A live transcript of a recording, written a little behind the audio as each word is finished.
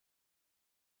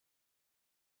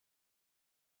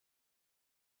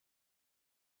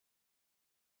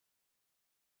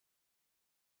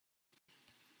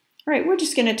All right, we're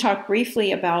just going to talk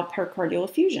briefly about pericardial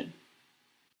effusion.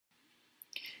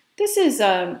 This is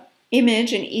an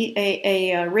image,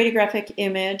 a radiographic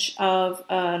image of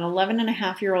an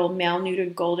 11-and-a-half-year-old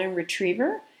male-neutered golden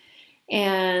retriever.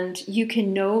 And you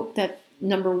can note that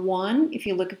number one, if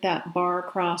you look at that bar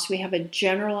across, we have a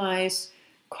generalized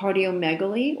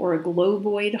cardiomegaly or a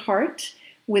globoid heart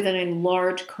with an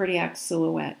enlarged cardiac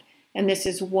silhouette. And this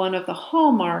is one of the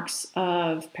hallmarks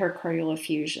of pericardial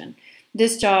effusion.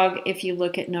 This dog, if you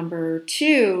look at number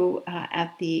two,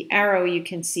 at the arrow, you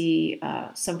can see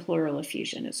some pleural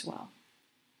effusion as well.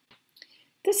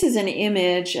 This is an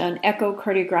image, an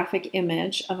echocardiographic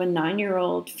image of a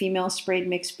 9-year-old female sprayed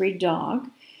mixed breed dog.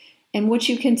 And what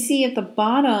you can see at the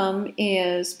bottom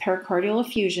is pericardial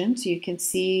effusion. So you can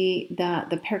see that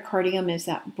the pericardium is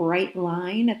that bright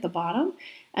line at the bottom,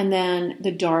 and then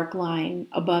the dark line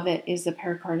above it is the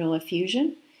pericardial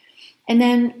effusion. And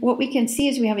then what we can see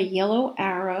is we have a yellow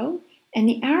arrow, and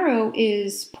the arrow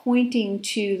is pointing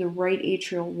to the right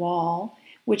atrial wall,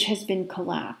 which has been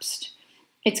collapsed.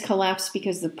 It's collapsed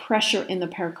because the pressure in the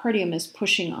pericardium is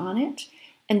pushing on it,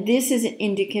 and this is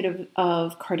indicative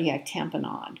of cardiac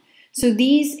tamponade. So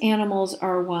these animals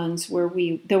are ones where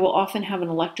they will often have an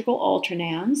electrical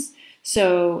alternans,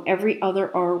 so every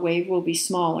other R wave will be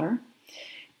smaller,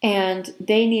 and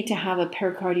they need to have a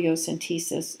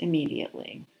pericardiocentesis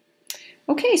immediately.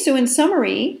 Okay, so in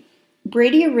summary,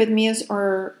 bradyarrhythmias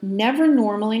are never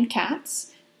normal in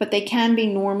cats, but they can be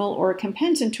normal or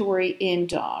compensatory in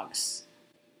dogs.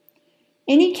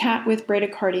 Any cat with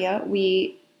bradycardia,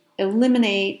 we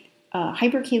eliminate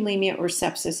hyperkalemia or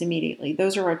sepsis immediately.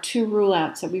 Those are our two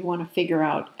rule-outs that we want to figure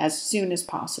out as soon as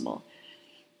possible.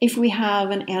 If we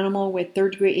have an animal with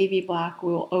third-degree AV block,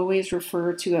 we will always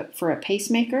refer to it for a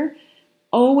pacemaker.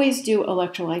 Always do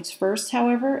electrolytes first,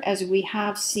 however, as we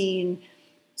have seen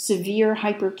severe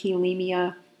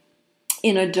hyperkalemia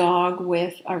in a dog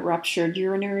with a ruptured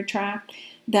urinary tract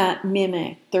that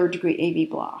mimic third-degree AV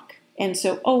block. And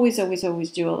so always, always, always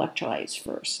do electrolytes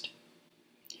first.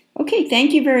 Okay,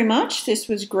 thank you very much. This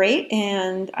was great,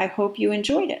 and I hope you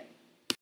enjoyed it.